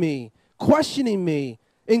 pushing me, questioning me,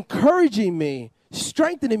 encouraging me,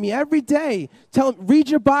 strengthening me every day. Tell them, read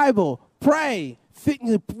your Bible, pray,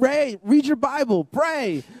 read your Bible,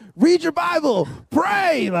 pray, read your Bible,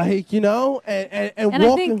 pray, and I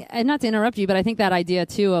think, and not to interrupt you, but I think that idea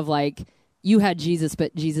too of like you had Jesus,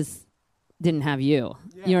 but Jesus didn't have you.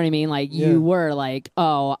 Yeah. You know what I mean? Like you were like,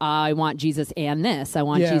 oh, I want Jesus and this. I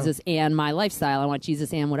want Jesus and my lifestyle. I want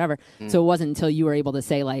Jesus and whatever. So it wasn't until you were able to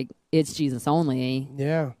say like, it's Jesus only.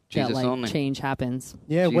 Yeah. Jesus that only. Change happens.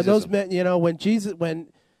 Yeah. Jesus. When those men, when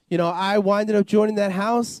I winded up joining that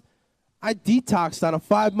house, I detoxed on a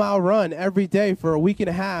 5-mile run every day for a week and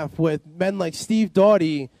a half with men like Steve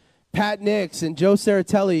Doughty, Pat Nix, and Joe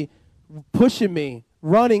Saratelli pushing me,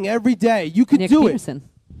 running every day. You could do Peterson. it.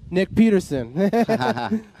 Nick Peterson.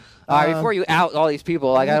 All right, before you out all these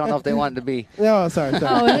people, like I don't know if they wanted to be. No, sorry.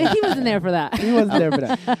 Oh, he wasn't there for that. He wasn't there for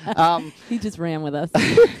that. He just ran with us.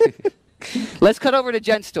 Let's cut over to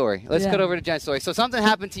Jen's story. So something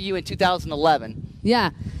happened to you in 2011. Yeah.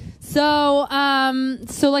 So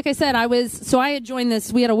like I said, I had joined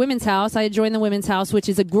this. We had a women's house. I had joined the women's house, which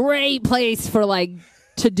is a great place for like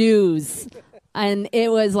to-dos. And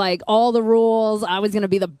it was like all the rules. I was going to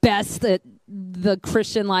be the best at the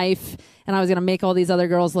Christian life, and I was going to make all these other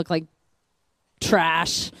girls look like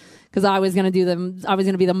trash because I was going to be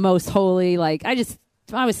the most holy. Like I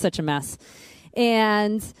was such a mess.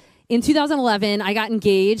 And in 2011, I got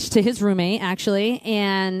engaged to his roommate, actually,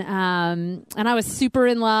 and I was super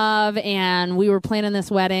in love, and we were planning this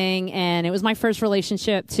wedding, and it was my first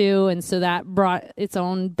relationship too, and so that brought its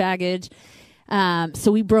own baggage.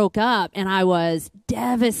 So we broke up, and I was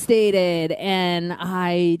devastated, and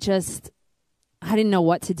I didn't know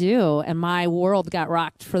what to do, and my world got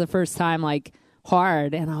rocked for the first time, like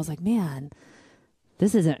hard, and I was like, man,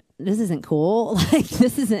 this isn't cool. Like,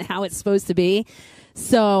 this isn't how it's supposed to be.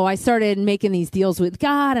 So I started making these deals with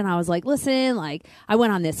God, and I was like, listen, like, I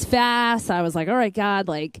went on this fast. I was like, all right, God,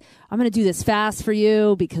 like, I'm going to do this fast for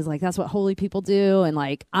you because, like, that's what holy people do. And,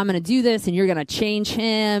 like, I'm going to do this, and you're going to change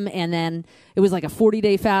him. And then it was like a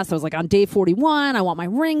 40-day fast. I was like, on day 41, I want my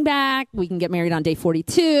ring back. We can get married on day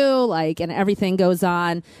 42, like, and everything goes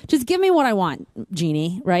on. Just give me what I want,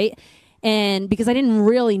 Jeannie, right? And because I didn't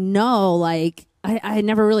really know, like, I had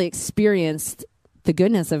never really experienced the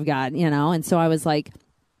goodness of God, and so I was like,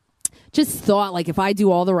 just thought like if I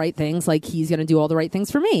do all the right things, like he's going to do all the right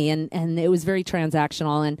things for me, and it was very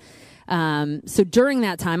transactional. And so during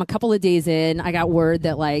that time, a couple of days in, I got word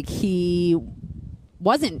that like he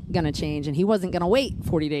wasn't going to change and he wasn't going to wait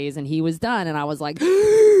 40 days and he was done, and I was like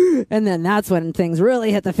and then that's when things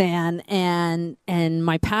really hit the fan, and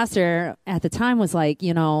my pastor at the time was like,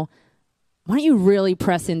 why don't you really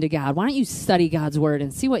press into God? Why don't you study God's word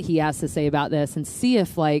and see what he has to say about this and see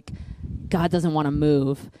if, like, God doesn't want to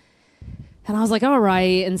move? And I was like, all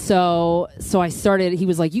right. And so I started, he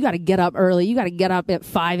was like, you got to get up early. You got to get up at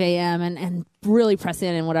 5 a.m. and really press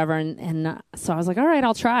in and whatever. And so I was like, all right,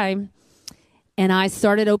 I'll try. And I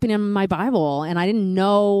started opening my Bible, and I didn't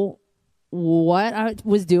know what I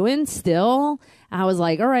was doing still. I was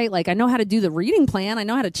like, all right, like I know how to do the reading plan. I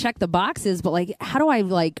know how to check the boxes, but like, how do I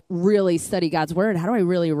like really study God's word? How do I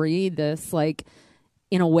really read this like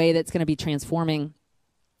in a way that's going to be transforming?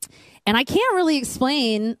 And I can't really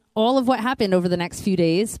explain all of what happened over the next few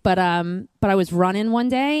days, but I was running one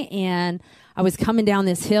day, and I was coming down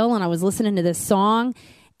this hill, and I was listening to this song,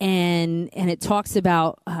 and it talks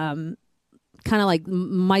about kind of like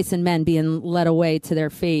mice and men being led away to their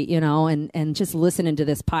fate, and just listening to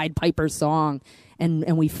this Pied Piper song.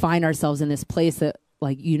 And we find ourselves in this place that,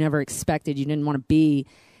 like, you never expected, you didn't want to be.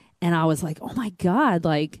 And I was like, oh, my God,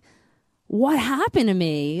 like, what happened to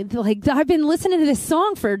me? Like, I've been listening to this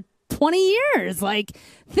song for 20 years, like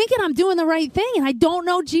thinking I'm doing the right thing, and I don't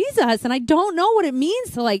know Jesus, and I don't know what it means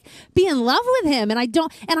to like be in love with him, and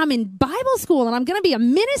I'm in Bible school, and I'm going to be a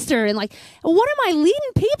minister, and like, what am I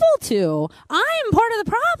leading people to? I'm part of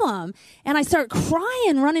the problem. And I start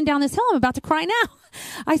crying running down this hill. I'm about to cry now.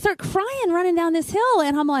 I start crying running down this hill,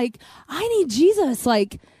 and I'm like, I need Jesus,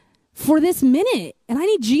 like, for this minute, and I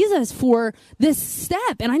need Jesus for this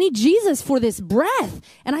step, and I need Jesus for this breath.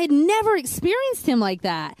 And I had never experienced him like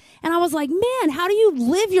that. And I was like, man, how do you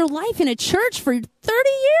live your life in a church for 30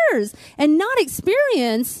 years and not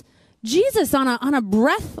experience Jesus on a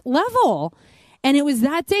breath level? And it was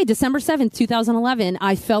that day, December 7th, 2011,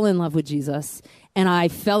 I fell in love with Jesus, and I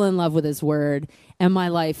fell in love with his word, and my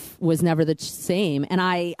life was never the same. And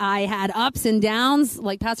I had ups and downs.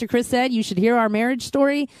 Like Pastor Chris said, you should hear our marriage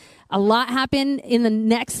story. A lot happened in the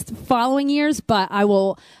next following years, but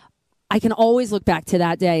I can always look back to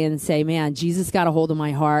that day and say, man, Jesus got a hold of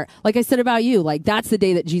my heart. Like I said about you, like that's the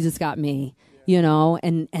day that Jesus got me, you know,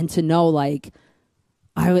 and to know like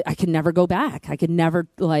I could never go back. I could never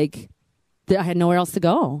like, I had nowhere else to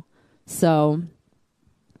go. So.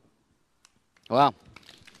 Wow.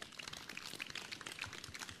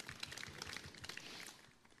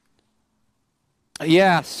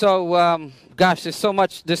 Yeah, so gosh, there's so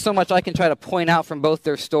much I can try to point out from both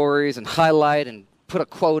their stories and highlight and put a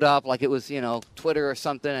quote up like it was, you know, Twitter or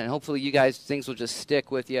something, and hopefully you guys, things will just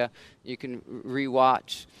stick with you. You can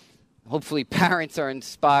rewatch. Hopefully parents are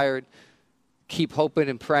inspired. Keep hoping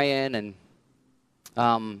and praying, and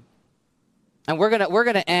we're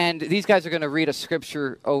gonna end. These guys are gonna read a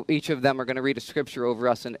scripture. Oh, each of them are gonna read a scripture over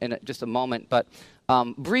us in just a moment. But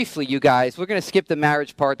briefly, you guys, we're gonna skip the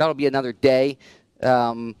marriage part. That'll be another day.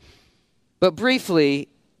 But briefly,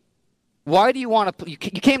 why do you want to? You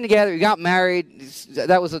came together, you got married.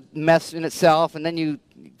 That was a mess in itself, and then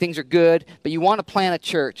things are good. But you want to plant a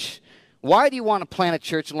church. Why do you want to plant a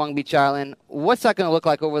church in Long Beach Island? What's that going to look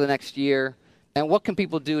like over the next year? And what can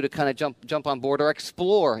people do to kind of jump on board or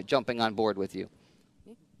explore jumping on board with you?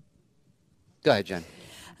 Go ahead, Jen.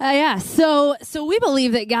 Yeah, so we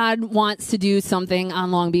believe that God wants to do something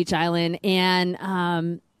on Long Beach Island,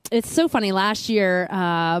 and it's so funny. Last year,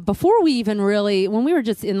 before we even really, when we were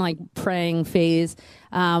just in like praying phase,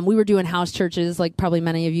 we were doing house churches, like probably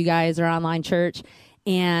many of you guys are online church.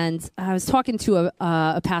 And I was talking to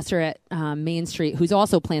a pastor at Main Street who's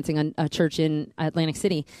also planting a church in Atlantic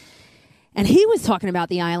City. And he was talking about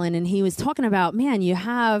the island, and he was talking about, man, you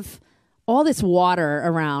have all this water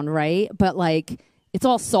around, right? But like, it's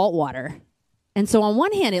all salt water. And so on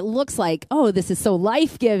one hand, it looks like, oh, this is so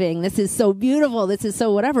life-giving. This is so beautiful. This is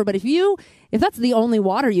so whatever. But if that's the only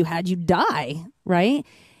water you had, you'd die, right?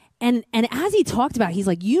 And as he talked about it, he's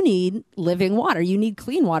like, you need living water. You need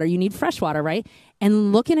clean water. You need fresh water, right?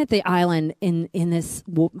 And looking at the island in this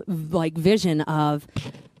like vision of,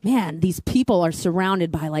 man, these people are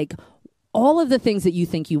surrounded by like all of the things that you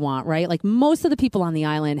think you want, right? Like most of the people on the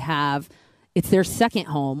island it's their second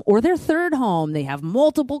home or their third home. They have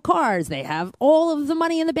multiple cars. They have all of the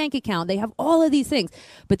money in the bank account. They have all of these things,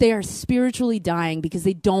 but they are spiritually dying because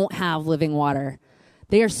they don't have living water.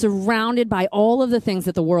 They are surrounded by all of the things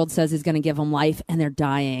that the world says is going to give them life, and they're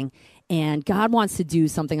dying. And God wants to do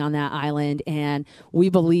something on that island, and we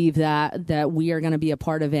believe that we are going to be a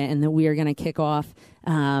part of it, and that we are going to kick off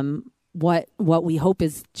what we hope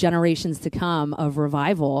is generations to come of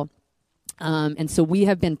revival. And so we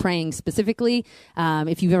have been praying specifically.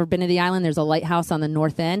 If you've ever been to the island, there's a lighthouse on the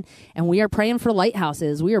north end, and we are praying for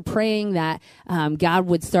lighthouses. We are praying that God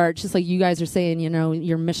would start, just like you guys are saying, you know,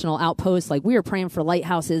 your missional outposts. Like we are praying for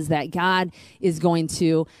lighthouses, that God is going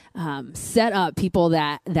to set up people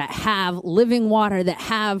that have living water, that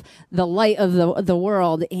have the light of the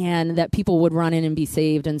world, and that people would run in and be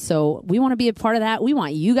saved. And so we want to be a part of that. We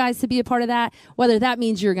want you guys to be a part of that, whether that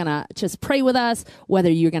means you're going to just pray with us, whether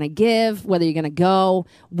you're going to give, whether you're going to go.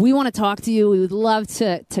 We want to talk to you. We would love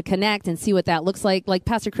to connect and see what that looks like. Like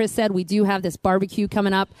Pastor Chris said, we do have this barbecue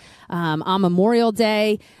coming up on Memorial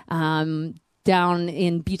Day down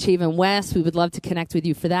in Beach Haven West. We would love to connect with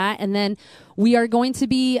you for that. And then we are going to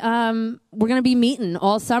be meeting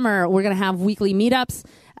all summer. We're going to have weekly meetups.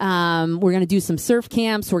 We're going to do some surf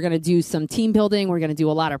camps. We're going to do some team building. We're going to do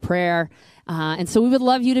a lot of prayer. And so we would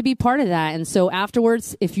love you to be part of that. And so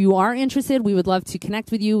afterwards, if you are interested, we would love to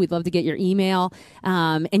connect with you. We'd love to get your email.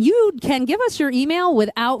 And you can give us your email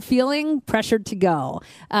without feeling pressured to go.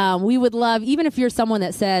 We would love, even if you're someone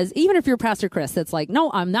that says, even if you're Pastor Chris, that's like,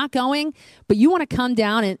 no, I'm not going, but you want to come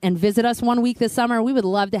down and visit us 1 week this summer, we would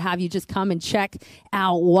love to have you just come and check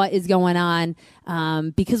out what is going on.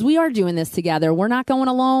 Because we are doing this together. We're not going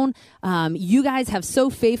alone. known. You guys have so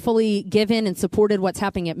faithfully given and supported what's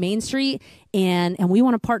happening at Main Street, and we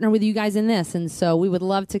want to partner with you guys in this. And so we would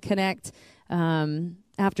love to connect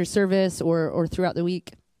after service or throughout the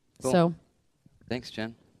week. Cool. So, thanks,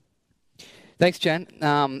 Jen. Thanks, Jen.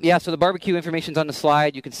 So the barbecue information's on the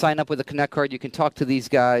slide. You can sign up with a Connect card. You can talk to these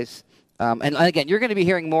guys. And again, you're going to be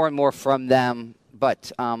hearing more and more from them,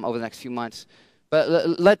 but over the next few months.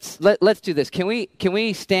 But let's do this. Can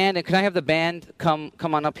we stand, and can I have the band come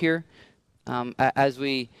on up here as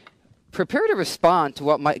we prepare to respond to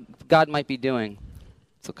what God might be doing?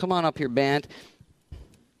 So come on up here, band.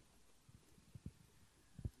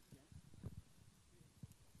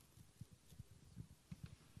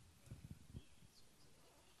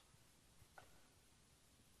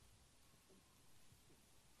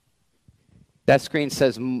 That screen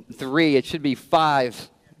says 3. It should be 5.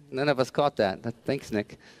 None of us caught that. Thanks,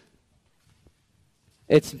 Nick.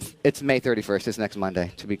 It's May 31st. It's next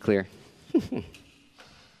Monday, to be clear.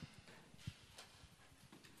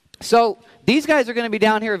 So these guys are going to be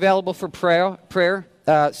down here available for prayer.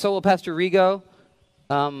 So will Pastor Rigo.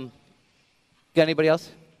 Got anybody else?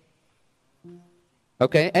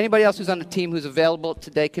 Okay. Anybody else who's on the team who's available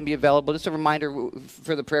today can be available. Just a reminder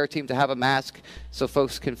for the prayer team to have a mask so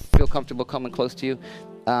folks can feel comfortable coming close to you.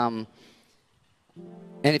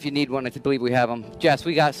 And if you need one, I believe we have them. Jess,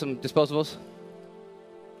 we got some disposables?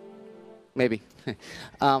 Maybe.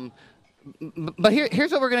 But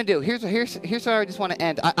here's what we're going to do. Here's how I just want to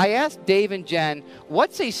end. I asked Dave and Jen,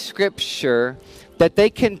 what's a scripture that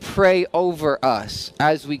they can pray over us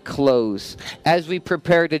as we close, as we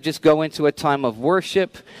prepare to just go into a time of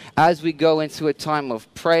worship, as we go into a time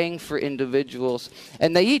of praying for individuals.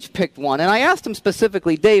 And they each picked one. And I asked them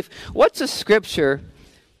specifically, Dave, what's a scripture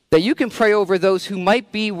that you can pray over those who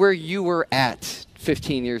might be where you were at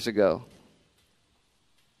 15 years ago?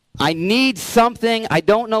 I need something. I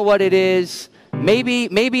don't know what it is.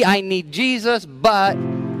 Maybe I need Jesus, but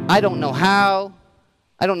I don't know how.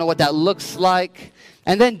 I don't know what that looks like.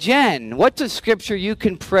 And then Jen, what's a scripture you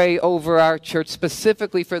can pray over our church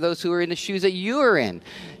specifically for those who are in the shoes that you were in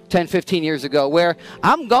 10, 15 years ago, where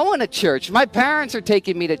I'm going to church. My parents are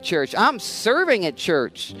taking me to church. I'm serving at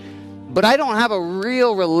church. But I don't have a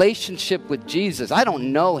real relationship with Jesus. I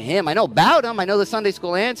don't know him. I know about him. I know the Sunday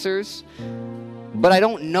school answers. But I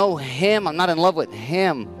don't know him. I'm not in love with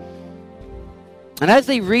him. And as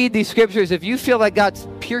they read these scriptures, if you feel like God's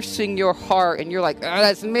piercing your heart and you're like, oh,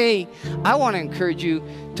 that's me, I want to encourage you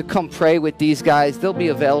to come pray with these guys. They'll be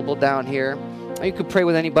available down here. Or you could pray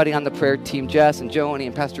with anybody on the prayer team. Jess and Joni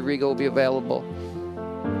and Pastor Rigo will be available.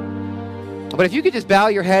 But if you could just bow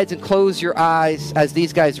your heads and close your eyes as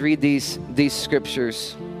these guys read these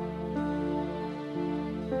scriptures.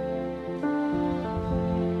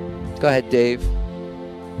 Go ahead, Dave.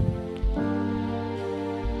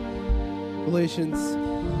 Galatians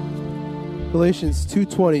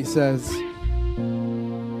 2:20 says,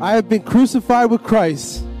 I have been crucified with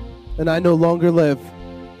Christ, and I no longer live,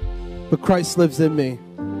 but Christ lives in me.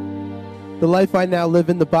 The life I now live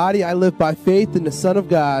in the body, I live by faith in the Son of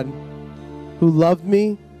God, who loved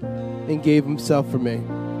me and gave himself for me.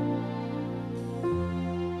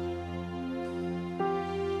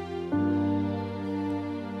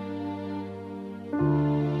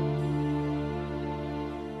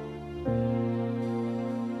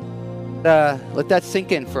 Let that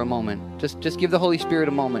sink in for a moment. Just give the Holy Spirit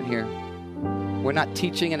a moment here. We're not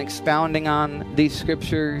teaching and expounding on these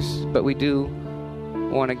scriptures, but we do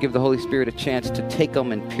want to give the Holy Spirit a chance to take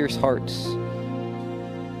them and pierce hearts.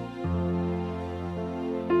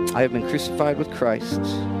 I have been crucified with Christ.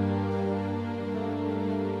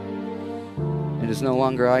 It is no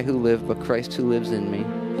longer I who live, but Christ who lives in me.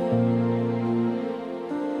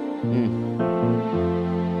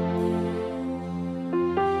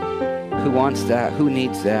 Who wants that? Who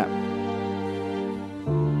needs that?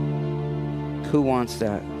 Who wants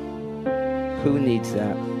that? Who needs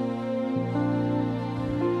that?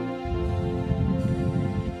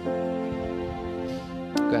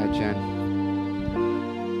 Go ahead, Jen.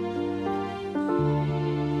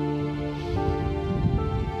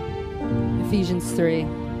 Ephesians 3.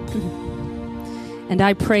 And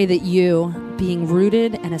I pray that you, being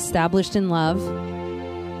rooted and established in love,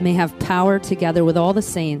 may have power together with all the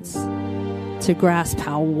saints to grasp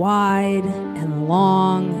how wide and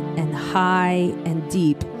long and high and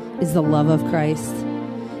deep is the love of Christ,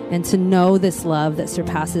 and to know this love that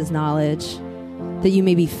surpasses knowledge, that you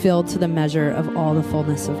may be filled to the measure of all the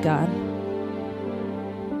fullness of God.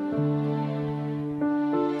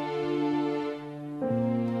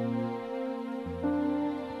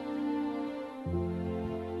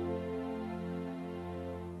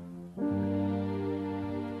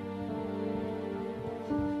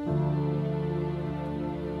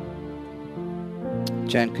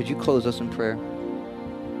 Jen, could you close us in prayer?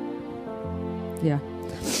 Yeah.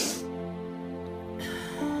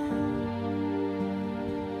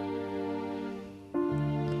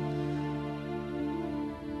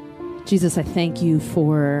 Jesus, I thank you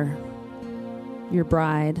for your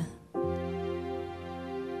bride. I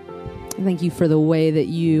thank you for the way that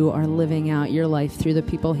you are living out your life through the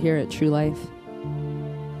people here at True Life.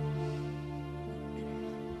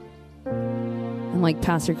 And like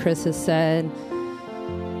Pastor Chris has said,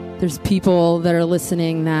 there's people that are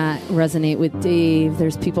listening that resonate with Dave.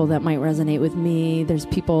 There's people that might resonate with me. There's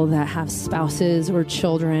people that have spouses or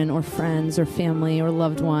children or friends or family or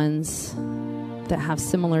loved ones that have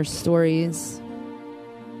similar stories.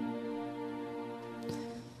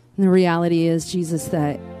 And the reality is, Jesus,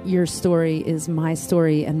 that your story is my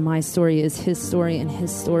story, and my story is his story, and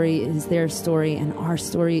his story is their story, and our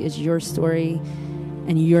story is your story,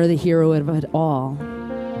 and you're the hero of it all.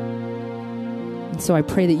 And so I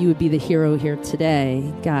pray that you would be the hero here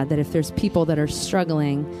today, God, that if there's people that are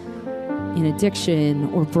struggling in addiction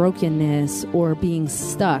or brokenness or being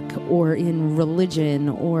stuck or in religion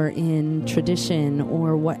or in tradition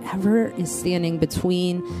or whatever is standing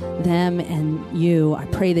between them and you, I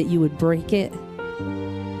pray that you would break it.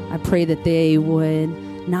 I pray that they would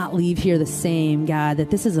not leave here the same, God,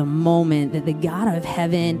 that this is a moment that the God of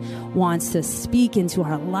heaven wants to speak into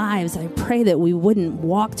our lives. I pray that we wouldn't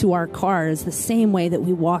walk to our cars the same way that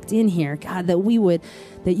we walked in here, God, that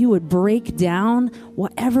you would break down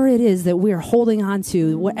whatever it is that we're holding on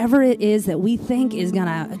to, whatever it is that we think is going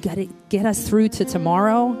to get us through to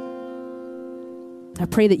tomorrow. I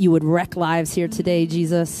pray that you would wreck lives here today,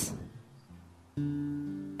 Jesus.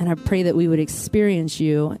 And I pray that we would experience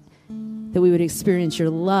you, that we would experience your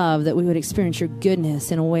love, that we would experience your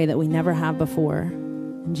goodness in a way that we never have before.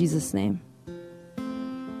 In Jesus' name.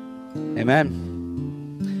 Amen.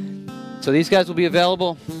 So these guys will be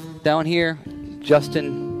available down here.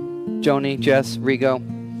 Justin, Joni, Jess, Rigo.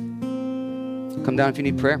 Come down if you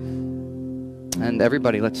need prayer. And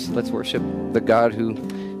everybody, let's worship the God who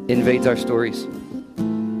invades our stories.